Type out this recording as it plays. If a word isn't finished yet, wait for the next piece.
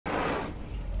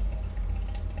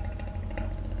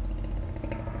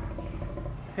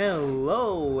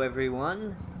Hello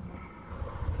everyone,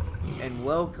 and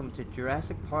welcome to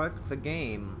Jurassic Park the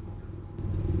game.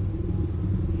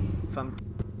 From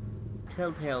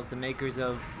Telltale's, the makers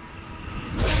of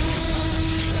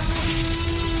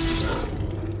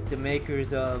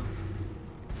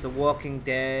The Walking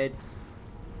Dead,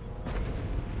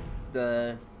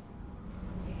 the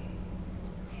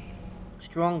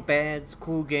Strong Bad's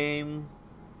cool game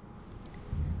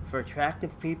for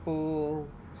attractive people,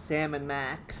 Sam and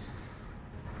Max,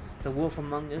 The Wolf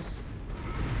Among Us.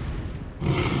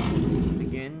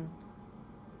 Begin.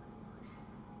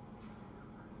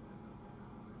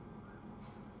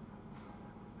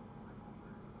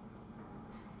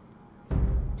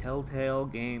 Telltale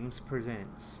Games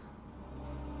presents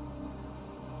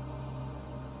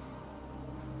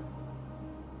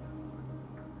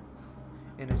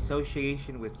in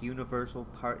association with Universal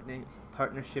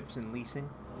Partnerships and Leasing.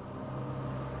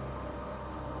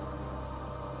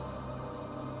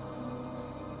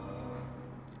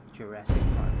 Jurassic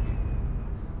Park.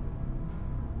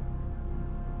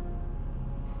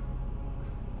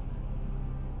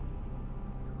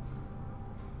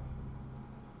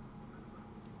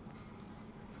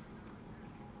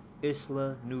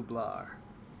 Isla Nublar,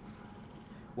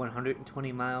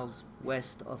 120 miles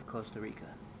west of Costa Rica.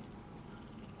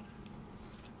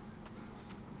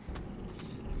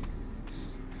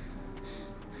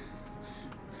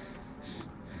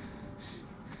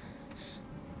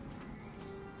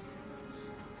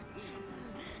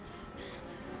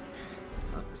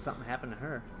 Oh, something happened to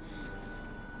her.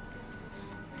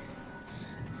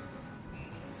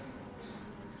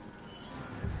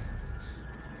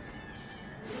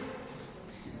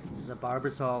 The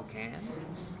Barbasol can?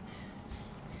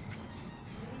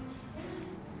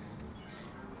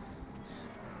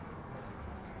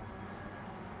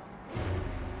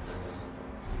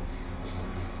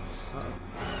 Uh-oh.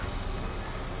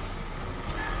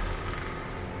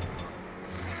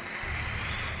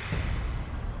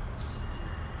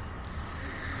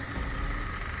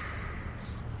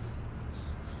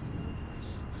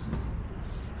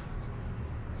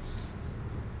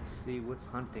 See what's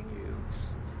hunting you.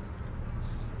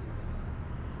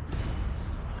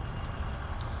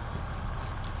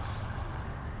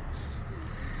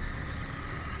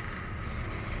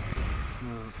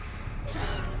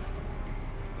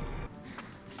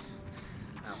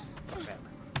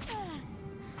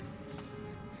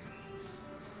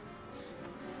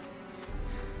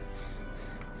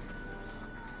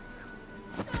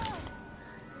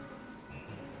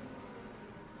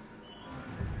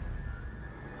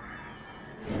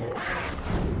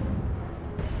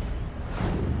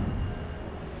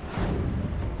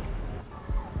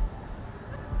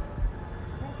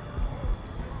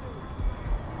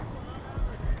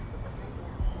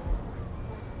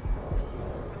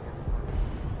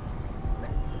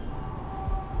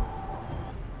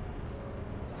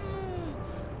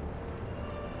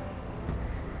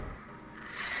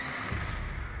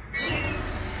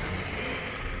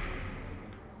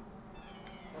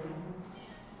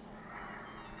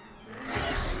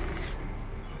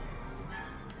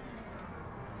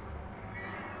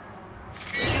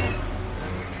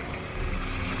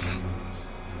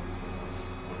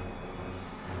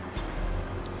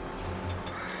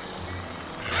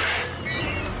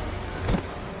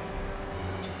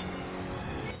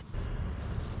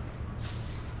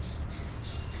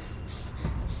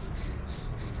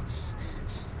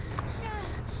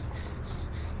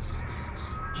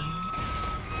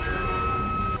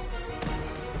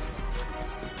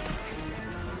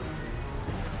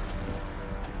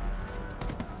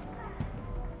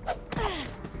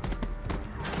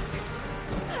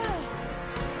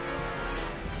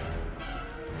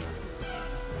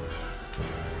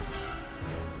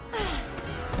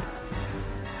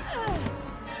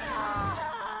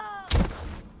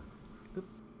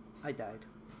 I died.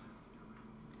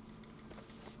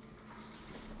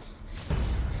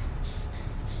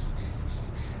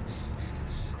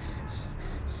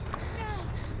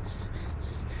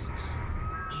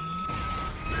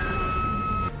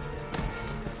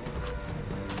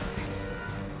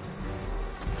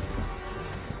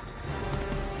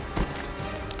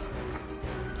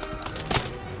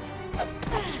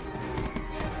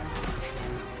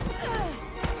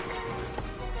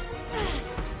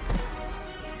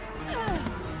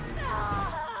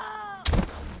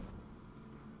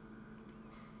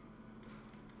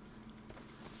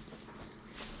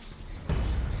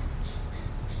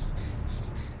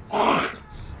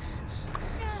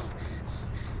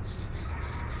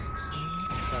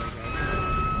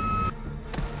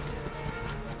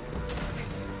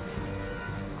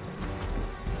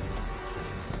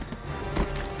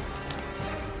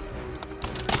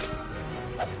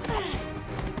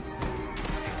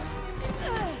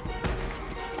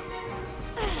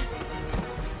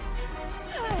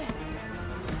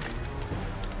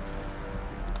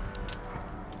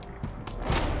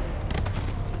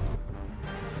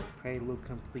 Okay, look,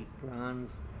 complete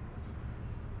bronze.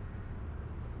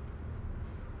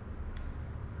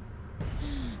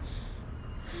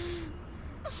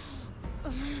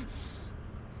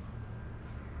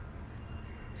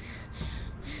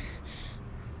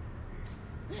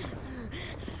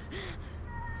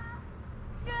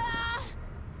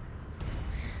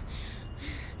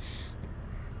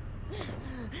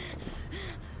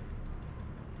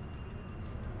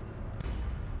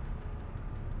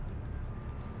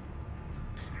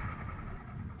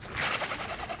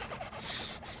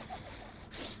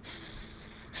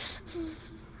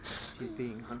 She's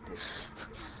being hunted.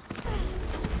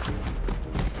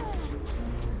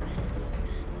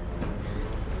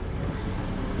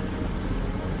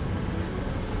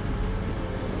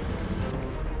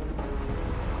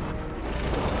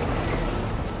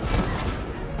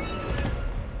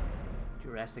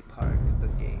 Jurassic Park, the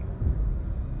game.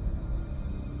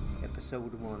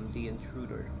 Episode 1, The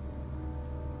Intruder.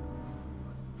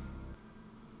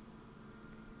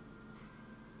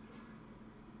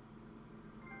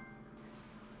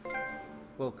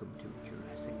 Welcome to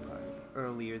Jurassic Park.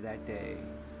 Earlier that day.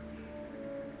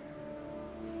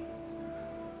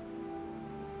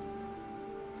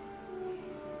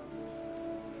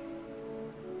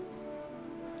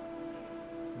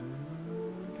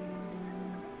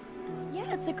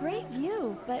 Yeah, it's a great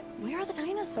view, but where are the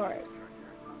dinosaurs?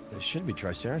 There should be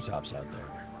triceratops out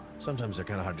there. Sometimes they're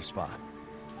kind of hard to spot.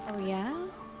 Oh yeah?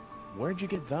 Where'd you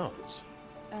get those?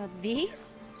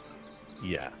 These?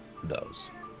 Yeah, those.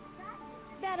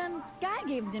 That, guy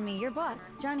gave them to me, your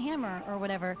boss, John Hammer, or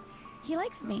whatever. He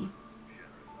likes me.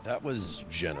 That was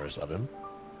generous of him.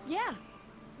 Yeah.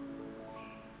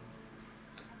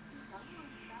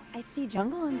 I see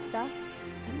jungle and stuff,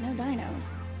 but no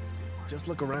dinos. Just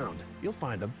look around. You'll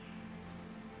find them.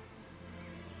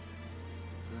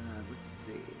 Let's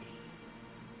see.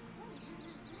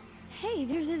 Hey,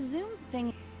 there's a zoom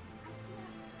thing.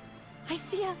 I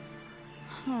see a...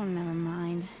 Oh, never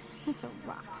mind. It's a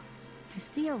rock. I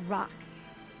see a rock.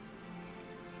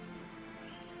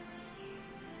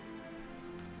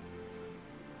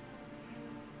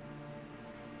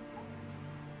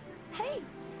 Hey!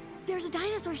 There's a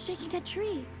dinosaur shaking that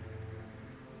tree.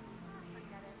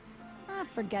 Ah,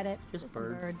 forget it. Just some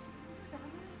birds.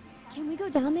 Can we go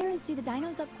down there and see the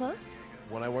dinos up close?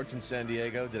 When I worked in San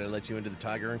Diego, did I let you into the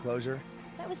tiger enclosure?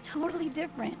 That was totally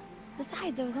different.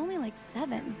 Besides, I was only like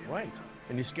 7. Right.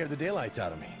 And you scared the daylights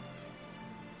out of me.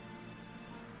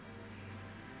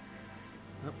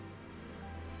 Oh.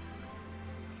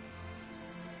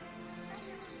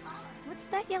 What's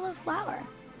that yellow flower?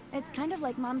 It's kind of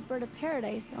like Mom's bird of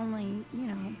paradise, only, you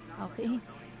know, healthy.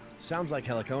 Sounds like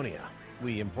heliconia.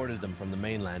 We imported them from the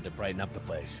mainland to brighten up the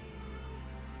place.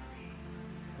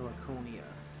 Laconia.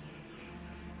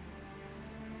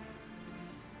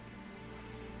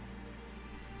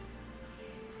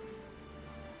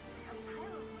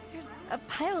 There's a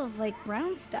pile of, like,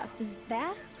 brown stuff. Is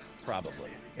that?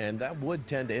 Probably. And that would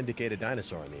tend to indicate a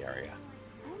dinosaur in the area.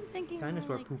 I'm thinking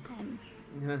Dinosaur like poop. 10.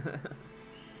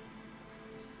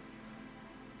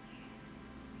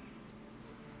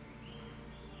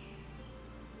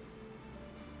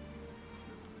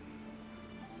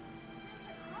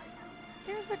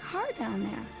 There's a car down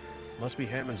there. Must be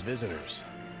Hammond's visitors.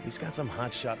 He's got some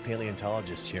hotshot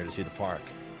paleontologists here to see the park.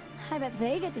 I bet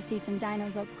they get to see some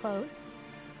dinos up close.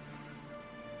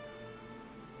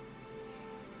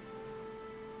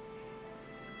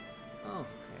 Oh, okay.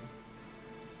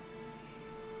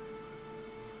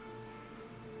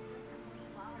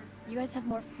 You guys have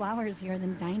more flowers here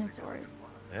than dinosaurs.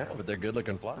 Yeah, but they're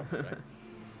good-looking flowers, right?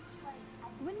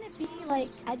 Wouldn't it be, like,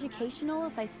 educational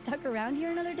if I stuck around here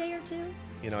another day or two?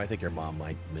 You know, I think your mom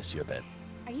might miss you a bit.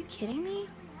 Are you kidding me?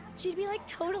 She'd be, like,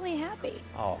 totally happy.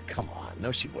 Oh, come on.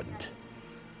 No, she wouldn't.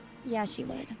 Yeah, she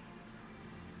would.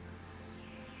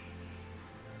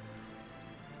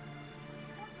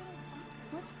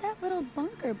 What's that little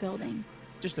bunker building?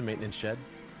 Just a maintenance shed.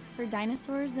 For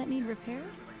dinosaurs that need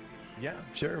repairs? Yeah,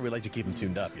 sure. We like to keep them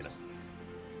tuned up, you know.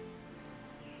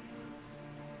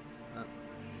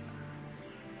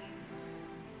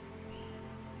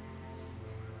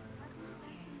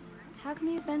 How come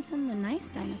you fence in the nice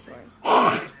dinosaurs?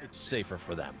 It's safer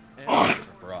for them. And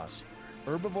safer for us.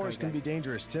 Herbivores can be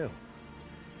dangerous, too.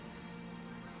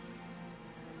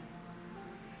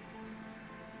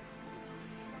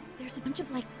 There's a bunch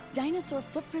of, like, dinosaur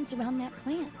footprints around that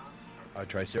plant. Our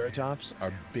triceratops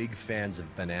are big fans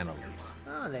of banana leaf.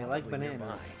 Oh, they like Probably bananas.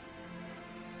 nearby.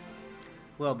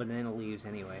 Well, banana leaves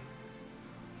anyway.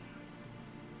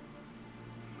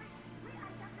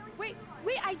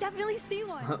 Wait, I definitely see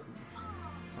one.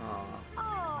 Aw.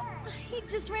 Oh, He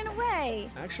just ran away.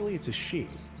 Actually, it's a she.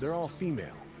 They're all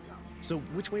female. So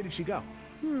which way did she go?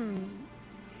 Wait.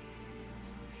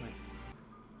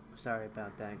 Sorry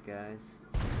about that, guys.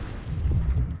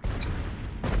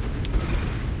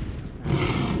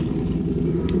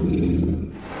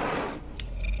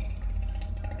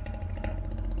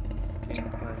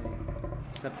 Gameplay.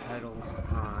 Subtitles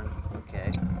on.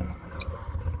 Okay.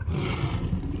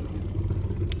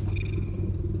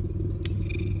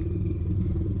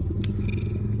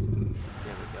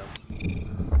 There we go.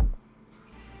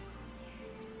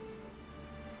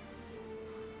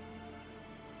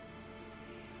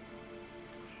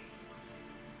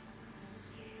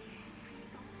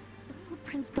 The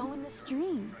footprints go in the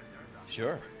stream.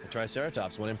 Sure. The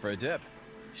Triceratops went in for a dip.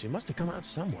 She must have come out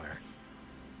somewhere.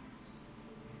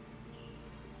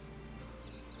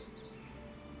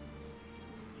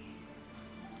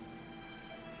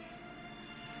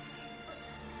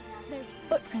 There's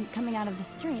footprints coming out of the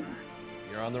stream.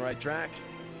 You're on the right track.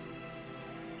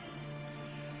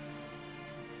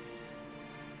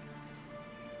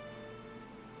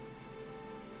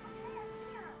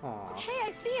 Aw. Hey,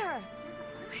 I see her!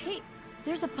 Wait,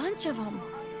 there's a bunch of them.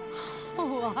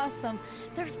 Oh, awesome.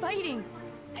 They're fighting.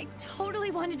 I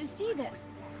totally wanted to see this.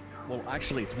 Well,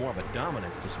 actually, it's more of a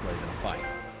dominance display than a fight.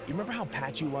 You remember how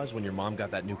patchy was when your mom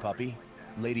got that new puppy?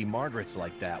 Lady Margaret's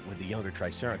like that with the younger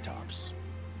Triceratops.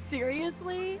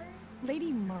 Seriously?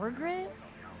 Lady Margaret?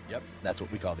 Yep, that's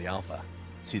what we call the alpha.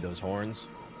 See those horns?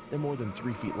 They're more than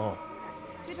 3 feet long.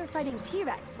 We were fighting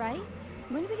T-Rex, right?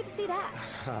 When do we get to see that?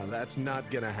 That's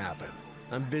not gonna happen.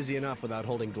 I'm busy enough without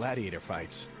holding gladiator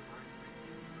fights.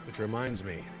 Which reminds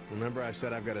me, remember I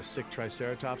said I've got a sick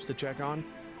Triceratops to check on?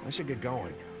 I should get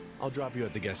going. I'll drop you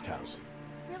at the guest house.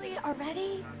 Really?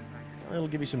 Already? It'll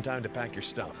give you some time to pack your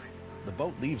stuff. The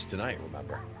boat leaves tonight,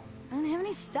 remember? I don't have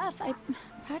any stuff. I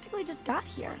practically just got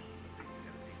here.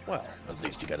 Well, at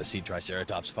least you got to see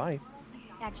Triceratops fight.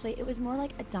 Actually, it was more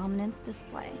like a dominance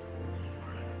display.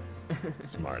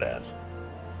 Smartass.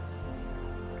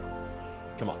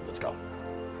 Come on, let's go.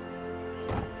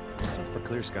 What's up for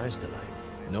clear skies tonight?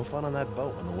 No fun on that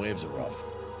boat when the waves are rough.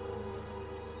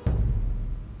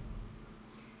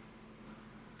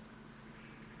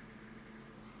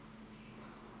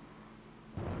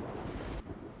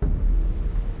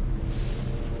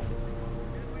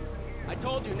 I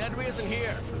told you, Nedry isn't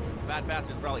here. Fat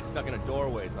bastard's probably stuck in a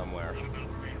doorway somewhere.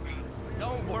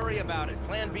 Don't worry about it.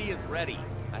 Plan B is ready.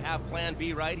 I have Plan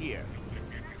B right here.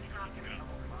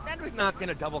 Nedry's not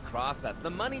gonna double-cross us. The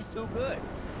money's too good.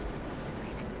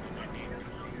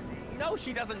 No,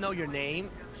 she doesn't know your name.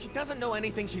 She doesn't know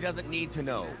anything she doesn't need to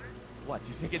know. What,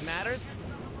 you think it matters?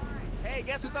 Hey,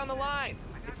 guess who's on the line?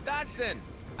 It's Dodgson.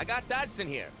 I got Dodgson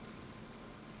here.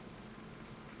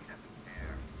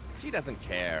 She doesn't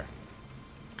care.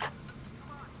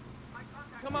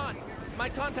 Come on, my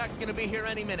contact's gonna be here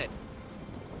any minute.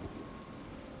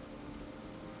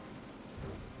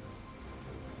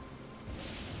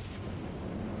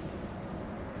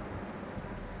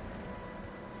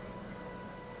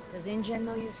 Does Ingen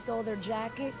know you stole their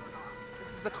jacket?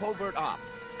 This is a covert op.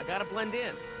 I gotta blend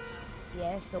in.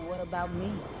 Yeah, so what about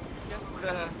me? Just,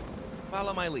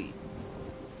 follow my lead.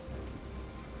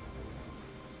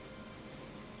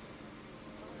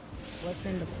 What's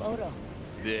in the photo?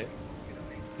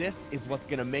 This is what's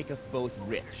gonna make us both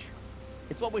rich.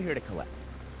 It's what we're here to collect.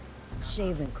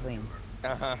 Shaving cream.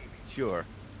 Uh-huh, sure.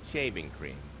 Shaving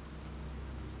cream.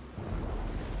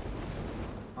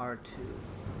 R2.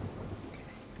 Okay.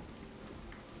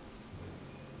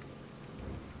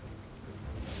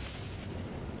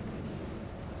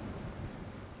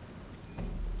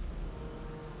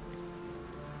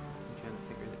 I'm trying to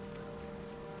figure this out.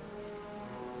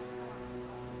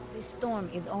 This storm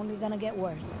is only gonna get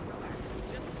worse.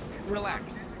 Just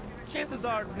relax. Chances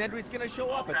are Nedry's gonna show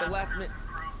up at the last minute.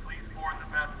 Please board the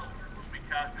vessel. We'll be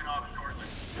casting off shortly.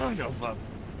 Son of a...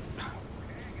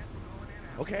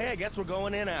 Okay, I guess we're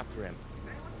going in after him.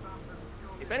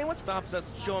 If anyone stops us,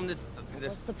 show him this...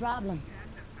 What's the problem?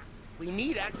 We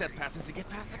need access passes to get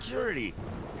past security.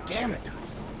 Damn it!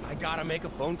 I gotta make a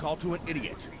phone call to an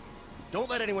idiot. Don't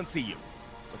let anyone see you.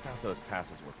 Without those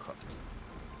passes, we're cooked.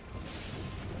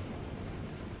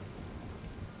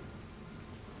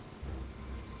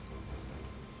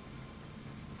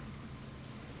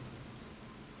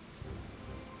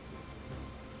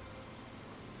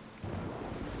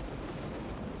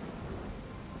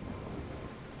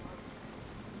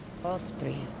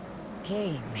 Osprey.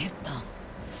 Che merda.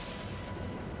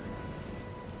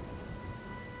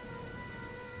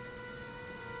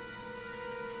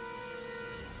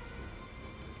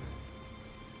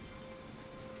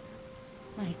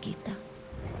 Mariquita.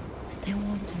 Stay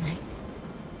warm tonight.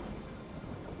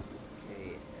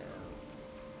 Okay,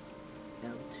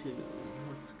 L2.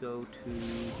 Let's go to...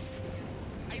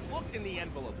 I looked in the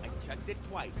envelope. I checked it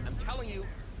twice. I'm telling you,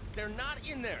 they're not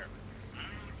in there.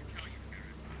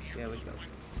 There we go.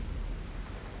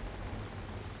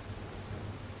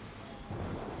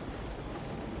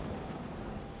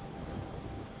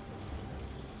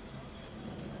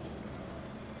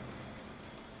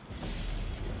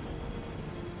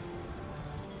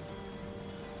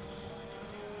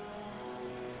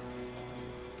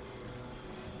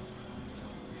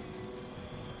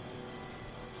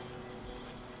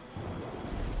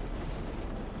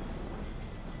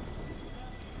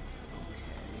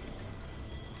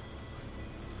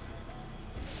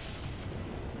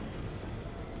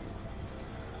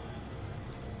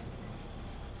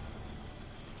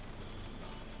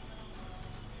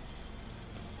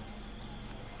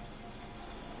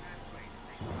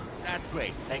 That's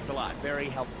great. Thanks a lot. Very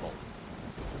helpful.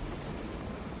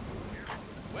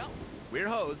 Well, we're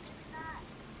hosed.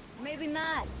 Maybe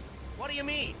not. What do you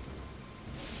mean?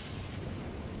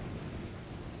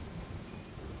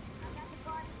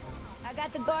 I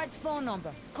got the guard's phone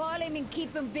number. Call him and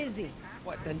keep him busy.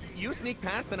 What, then you sneak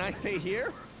past and I stay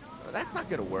here? That's not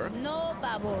gonna work. No,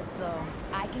 baboso.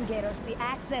 I can get us the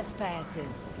access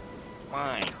passes.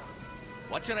 Fine.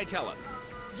 What should I tell him?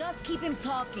 Just keep him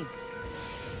talking.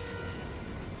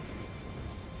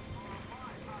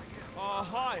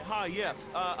 Hi, yes.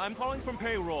 I'm calling from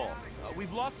payroll.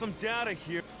 We've lost some data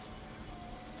here.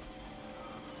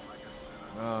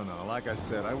 No, like I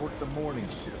said, I worked the morning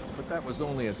shift, but that was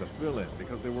only as a fill-in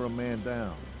because they were a man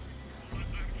down.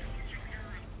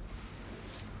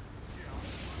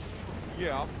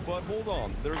 Yeah, but hold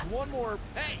on. There's one more...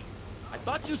 Hey! I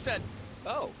thought you said...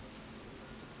 Oh.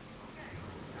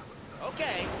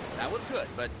 Okay, that was good,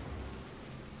 but...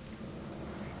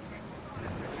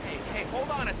 Hey, hold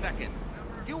on a second.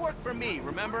 You work for me,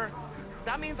 remember?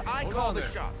 That means I call the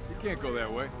shots. You can't go that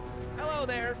way. Hello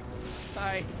there.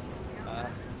 Hi.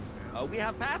 We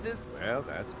have passes. Well,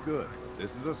 that's good.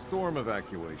 This is a storm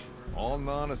evacuation. All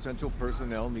non-essential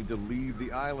personnel need to leave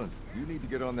the island. You need to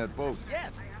get on that boat.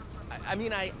 Yes. I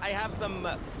mean, I have some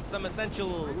essential...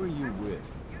 Who are you with?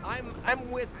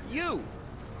 I'm with you.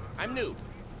 I'm new.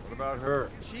 What about her?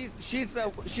 She's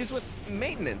with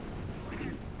maintenance.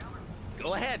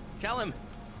 Go ahead, tell him.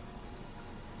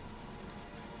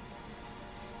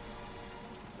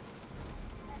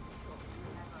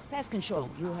 Pest control.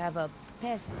 You have a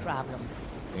pest problem.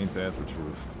 Ain't that the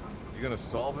truth? You gonna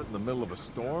solve it in the middle of a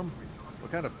storm?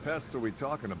 What kind of pests are we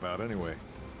talking about anyway?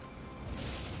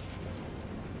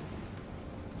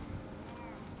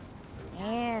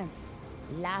 Ants.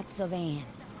 Lots of ants.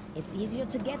 It's easier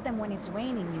to get them when it's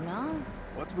raining, you know?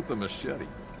 What's with the machete?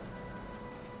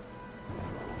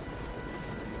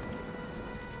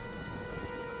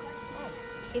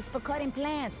 It's for cutting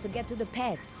plants to get to the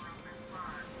pests.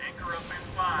 Anchor up in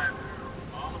 5.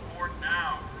 All aboard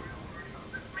now.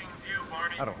 This means you,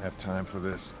 Barney. I don't have time for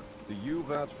this. Do you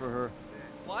vouch for her?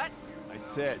 What? I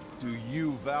said, do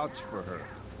you vouch for her?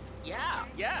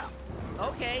 Yeah.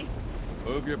 Okay.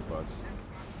 Move your butts.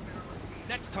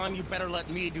 Next time you better let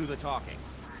me do the talking.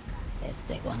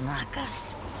 Este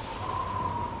guanacas.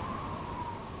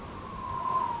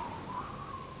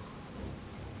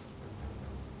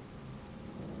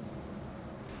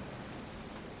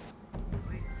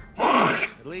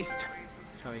 At least,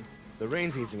 Sorry. the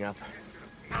rain's easing up.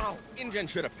 Ow! InGen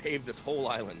should have paved this whole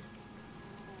island.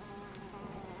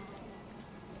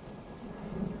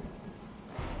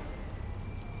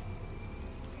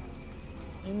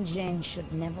 InGen should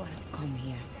never have come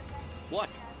here. What?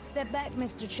 Step back,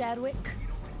 Mr. Chadwick.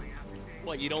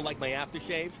 What, you don't like my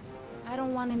aftershave? I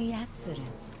don't want any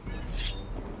accidents.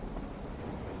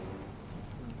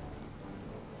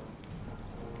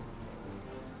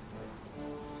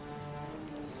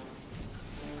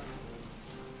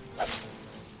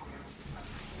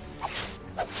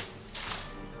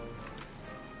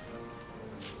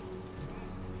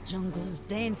 Jungle's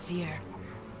dancier.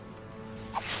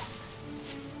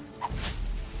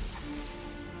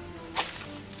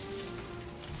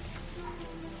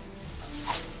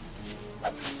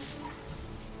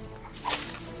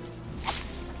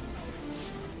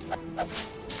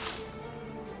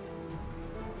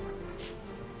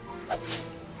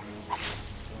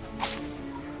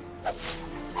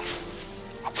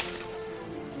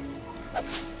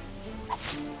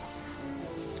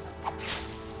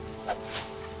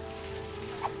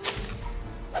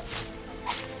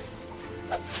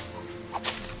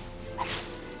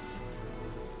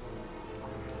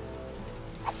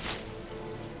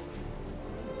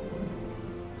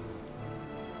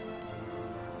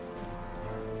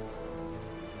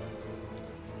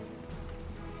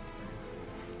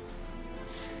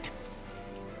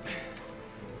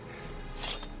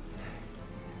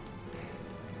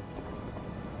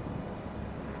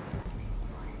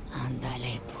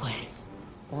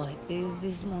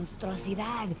 this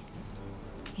monstruosidad.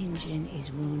 Engine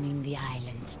is ruining the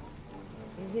island.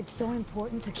 Is it so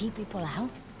important to keep people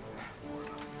out?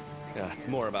 Yeah, it's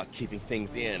more about keeping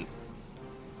things in.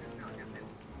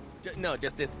 No,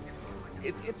 just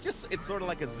it's sort of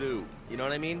like a zoo. You know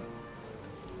what I mean?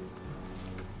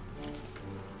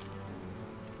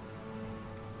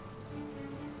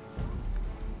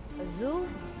 A zoo?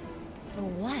 For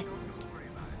what?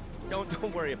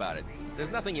 Don't worry about it.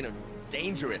 There's nothing, you know,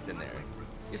 dangerous in there.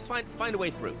 Just find a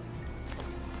way through.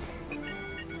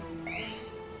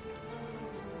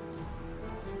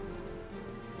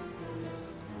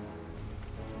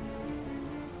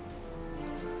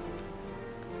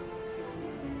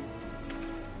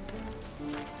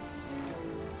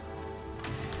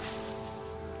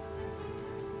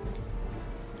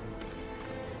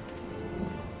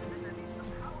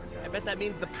 I bet that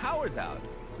means the power's out,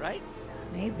 right?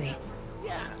 Maybe.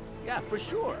 Yeah, for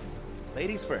sure.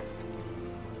 Ladies first.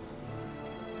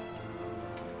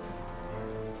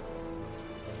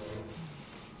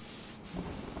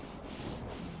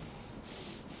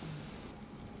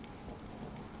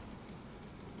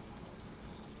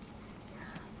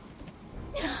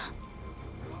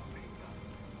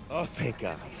 Oh, thank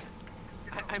God.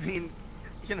 I mean,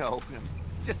 you know,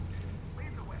 just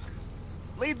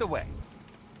lead the way.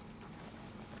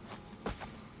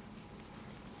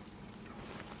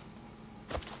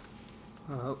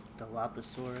 Oh, the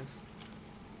Dilophosaurus.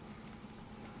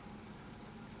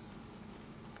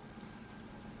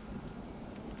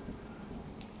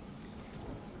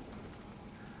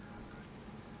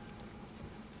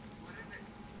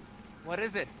 What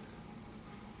is it?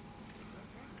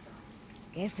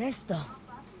 ¿Qué es esto?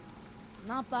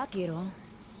 Not pájaro,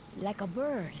 like a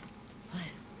bird, but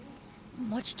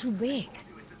much too big.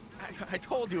 I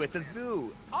told you, it's a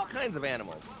zoo. All kinds of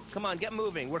animals. Come on, get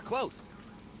moving. We're close.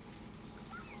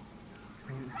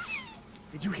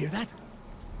 Did you hear that?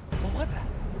 What was that?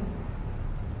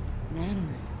 An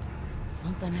animal.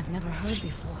 Something I've never heard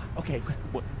before. Okay,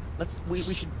 we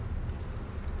should...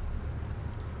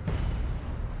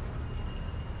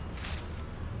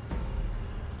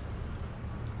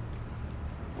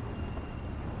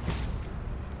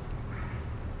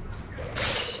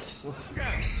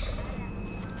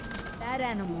 That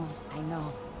animal, I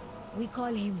know. We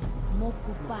call him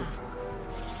Mokupa.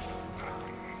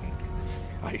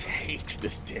 I hate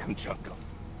this damn jungle.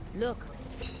 Look,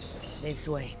 this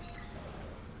way.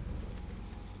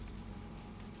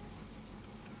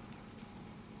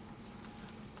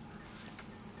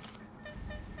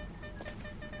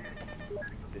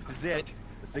 This is it.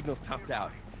 The signal's topped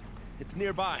out. It's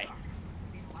nearby.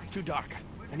 It's too dark.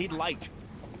 I need light.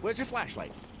 Where's your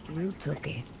flashlight? You took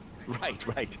it. Right.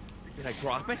 Did I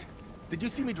drop it? Did you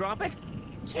see me drop it?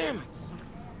 Damn it.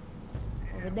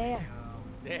 Over there.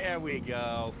 There we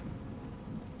go.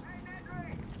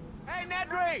 Hey,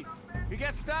 Nedry! You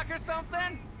get stuck or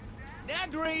something?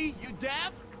 Nedry, you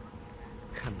deaf?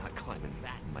 I'm not climbing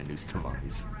that in my new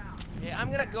demise. Yeah,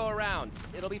 I'm gonna go around.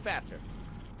 It'll be faster.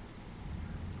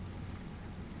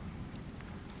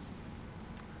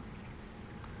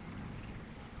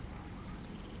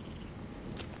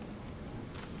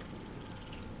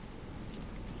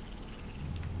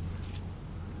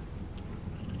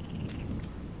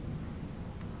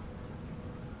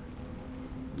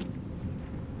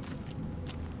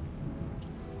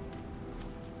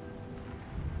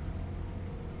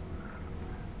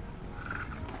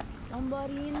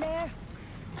 Somebody in there?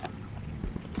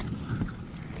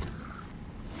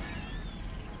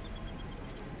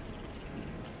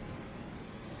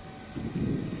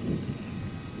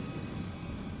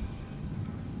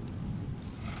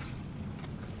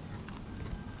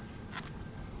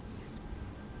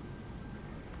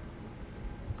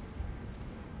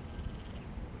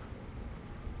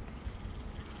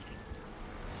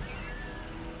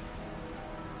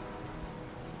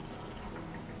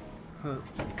 Huh.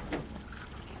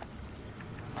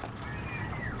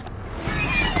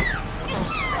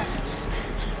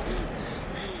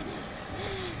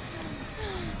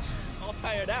 All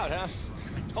tired out, huh?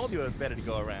 I told you it was better to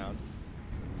go around.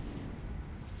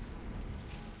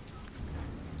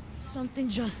 Something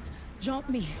just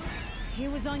jumped me. He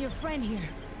was on your friend here.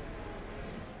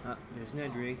 There's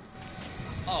Nedry.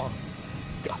 Oh,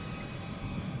 disgusting.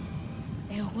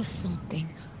 There was something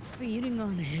feeding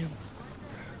on him.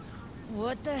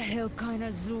 What the hell kind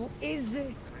of zoo is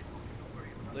this?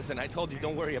 Listen, I told you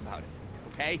don't worry about it,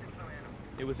 okay?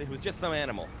 It was just some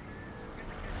animal.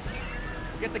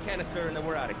 Get the canister and then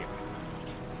we're out of here.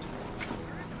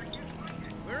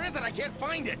 Where is it? I can't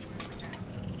find it.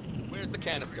 Where's the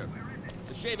canister?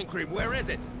 The shaving cream, where is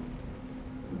it?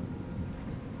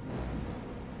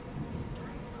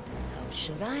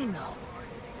 should I know?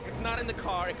 If it's not in the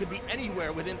car, it could be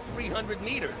anywhere within 300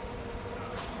 meters.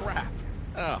 Crap.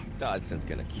 Oh, Dodson's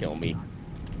gonna kill me.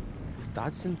 Is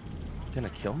Dodson gonna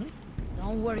kill me?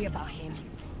 Don't worry about him.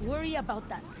 Worry about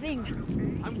that thing.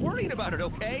 I'm worried about it,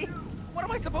 okay? What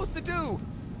am I supposed to do?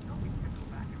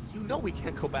 You know we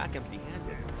can't go back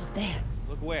empty-handed. But there,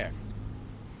 Look where?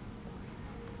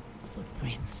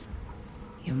 footprints.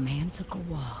 Your man took a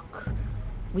walk.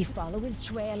 We follow his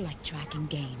trail like tracking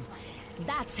game.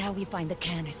 That's how we find the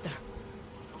canister.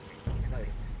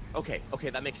 Okay,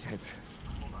 that makes sense.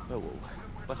 Oh,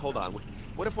 but hold on.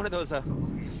 What if one of those,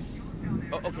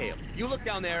 Oh, okay, you look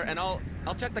down there and I'll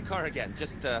check the car again,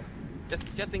 just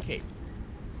in case.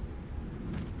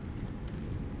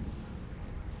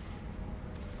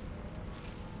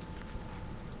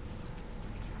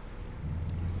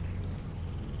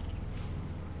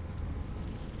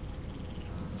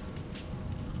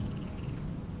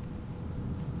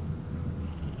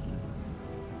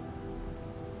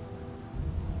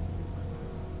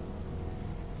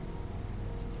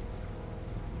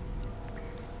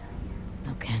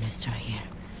 No canister here.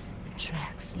 The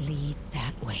tracks lead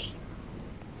that way.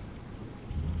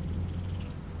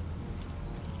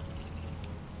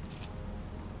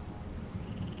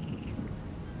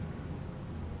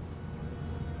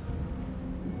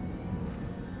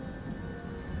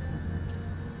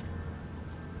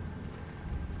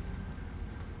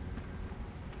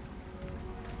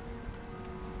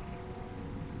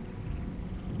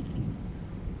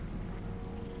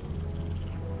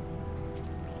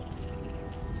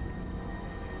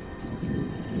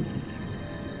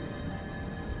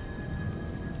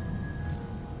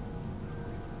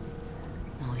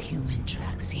 No human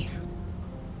tracks here.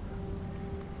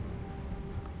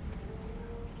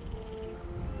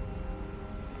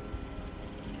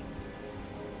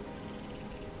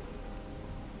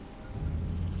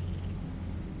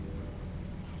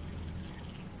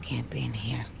 Can't be in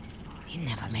here. He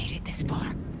never made it this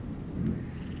far.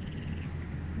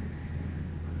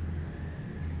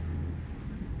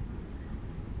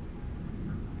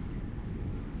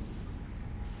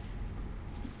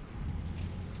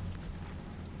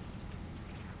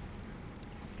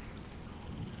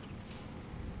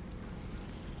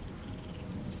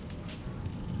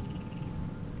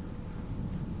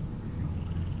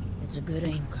 It's a good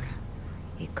anchor.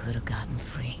 He could have gotten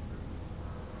free.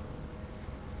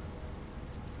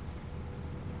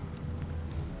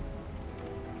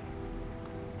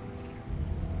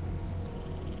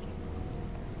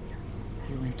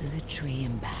 He went to the tree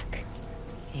and back.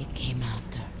 It came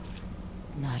after.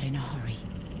 Not in a hurry.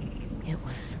 It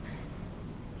was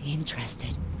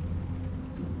interested.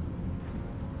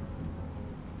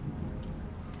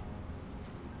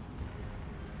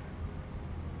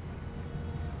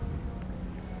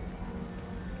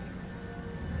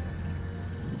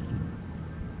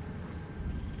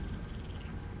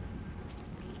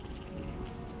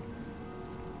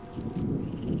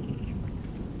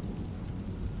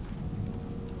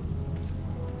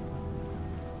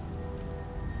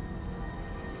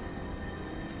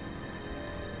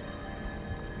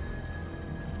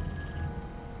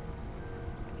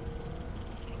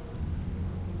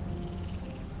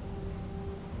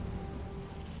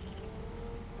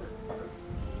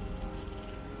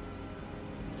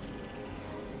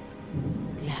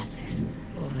 Glasses,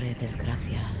 pobre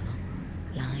desgraciado,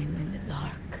 lying in the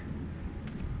dark.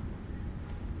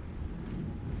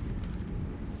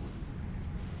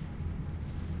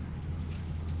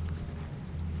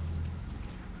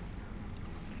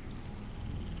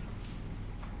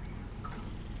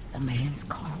 The man's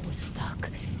car was stuck.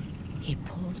 He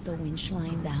pulled the winch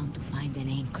line down to find an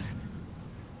anchor.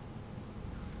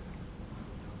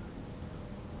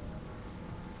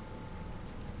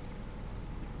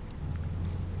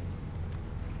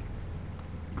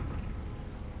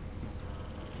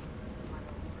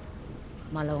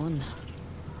 Malone,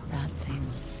 that thing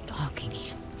was stalking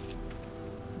him.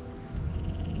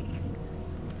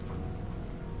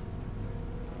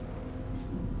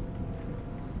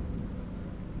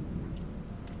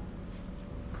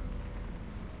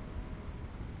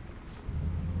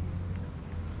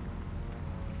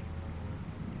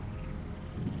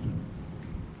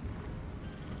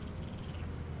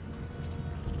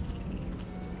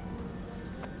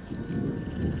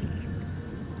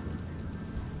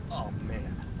 Oh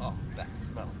man, oh that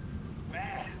smells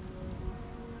bad.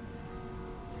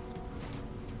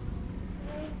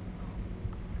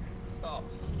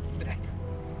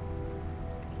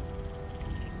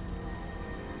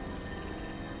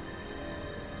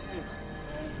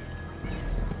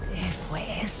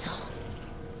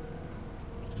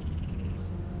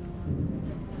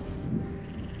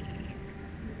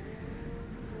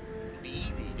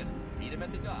 him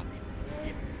at the dock.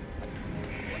 Yeah.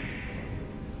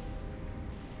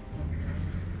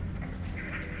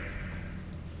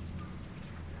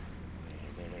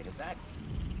 Wait, is that?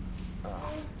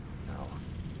 Oh, no.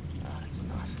 It's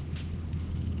not.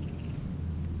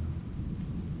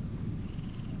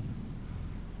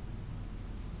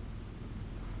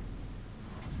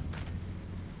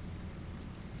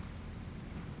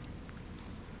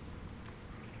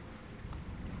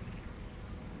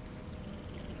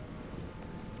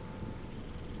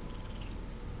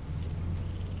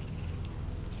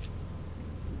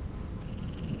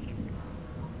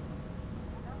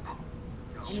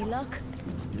 Any luck?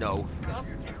 No.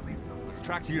 Those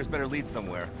tracks of yours better lead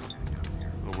somewhere.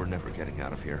 Or we're never getting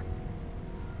out of here.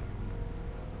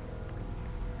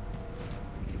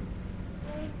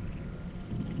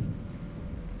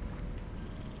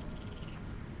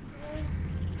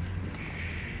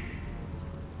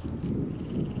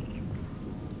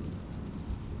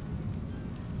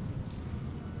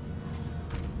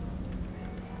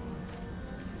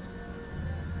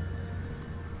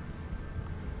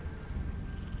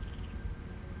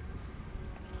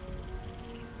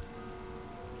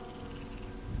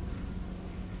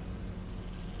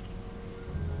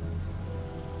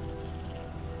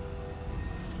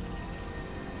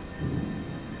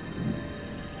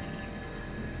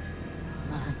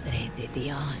 Madre de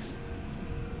Dios.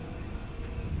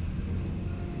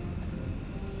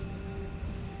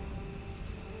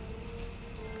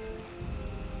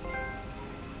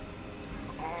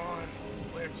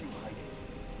 Where'd you hide it?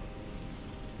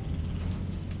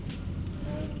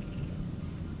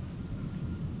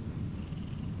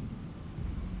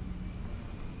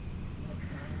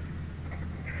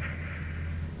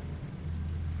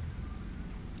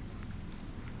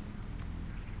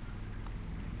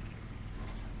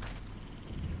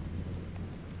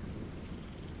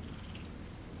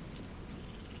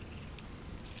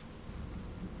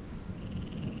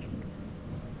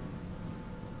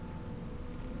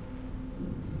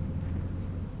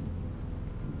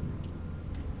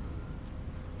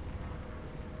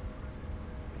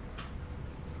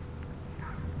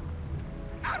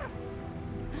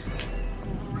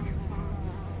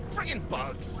 Friggin'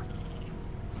 bugs!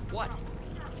 What?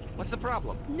 What's the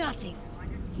problem? Nothing.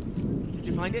 Did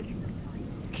you find it?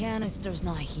 Canister's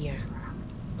not here.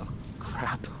 Oh,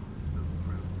 crap.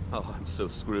 Oh, I'm so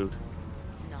screwed.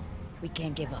 No, we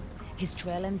can't give up. His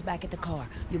trail ends back at the car.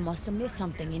 You must have missed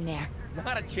something in there.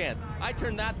 Not a chance. I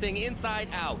turned that thing inside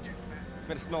out. It's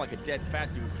gonna smell like a dead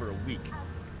fat dude for a week.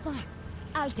 Fine.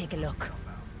 I'll take a look.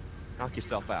 Knock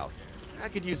yourself out. I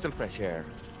could use some fresh air.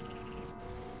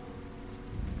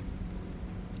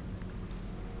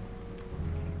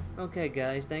 Okay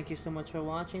guys, thank you so much for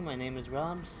watching. My name is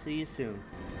Rob. See you soon.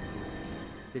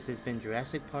 This has been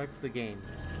Jurassic Park the Game,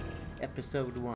 Episode 1.